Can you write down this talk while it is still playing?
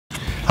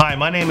Hi,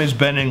 my name is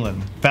Ben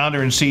England,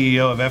 founder and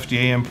CEO of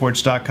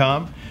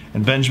FDAimports.com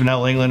and Benjamin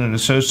L. England and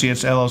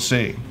Associates,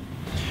 LLC.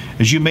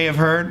 As you may have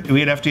heard,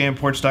 we at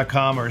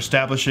FDAimports.com are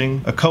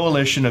establishing a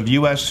coalition of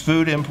U.S.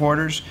 food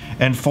importers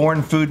and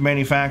foreign food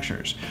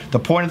manufacturers. The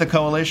point of the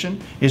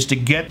coalition is to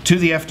get to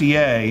the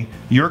FDA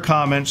your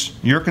comments,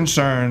 your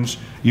concerns,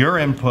 your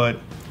input,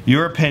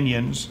 your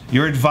opinions,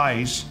 your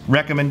advice,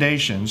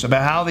 recommendations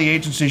about how the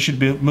agency should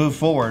move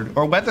forward,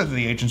 or whether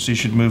the agency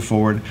should move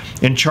forward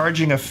in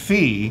charging a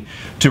fee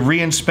to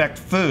reinspect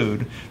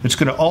food that's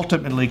going to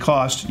ultimately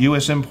cost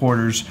U.S.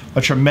 importers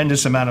a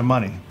tremendous amount of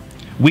money.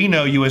 We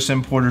know U.S.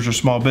 importers are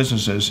small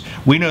businesses.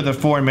 We know that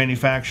foreign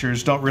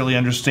manufacturers don't really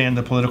understand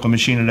the political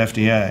machine at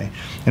FDA.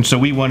 And so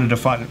we wanted to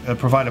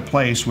provide a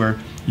place where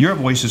your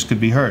voices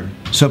could be heard.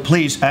 So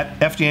please, at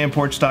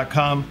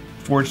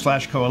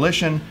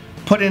FDAimports.com/coalition,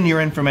 put in your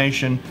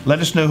information, let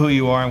us know who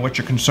you are and what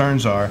your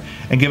concerns are,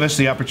 and give us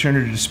the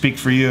opportunity to speak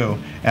for you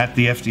at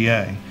the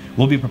FDA.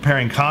 We'll be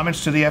preparing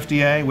comments to the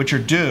FDA, which are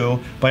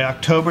due by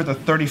October the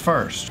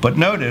 31st. But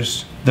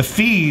notice, the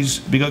fees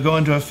go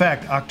into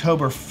effect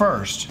October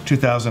 1st,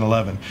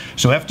 2011.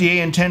 So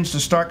FDA intends to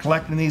start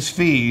collecting these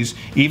fees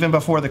even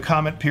before the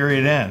comment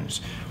period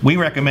ends. We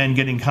recommend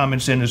getting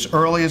comments in as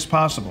early as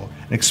possible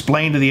and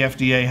explain to the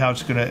FDA how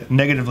it's going to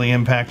negatively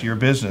impact your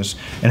business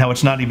and how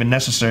it's not even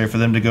necessary for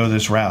them to go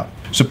this route.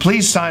 So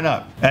please sign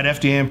up at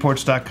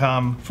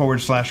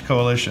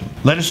FDAimports.com/coalition.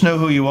 Let us know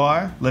who you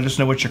are, let us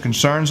know what your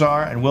concerns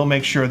are, and we'll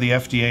make sure the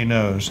FDA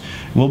knows.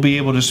 We'll be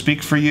able to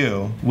speak for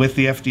you with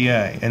the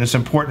FDA, and it's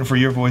important for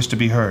your voice to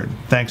be heard.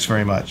 Thanks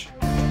very much.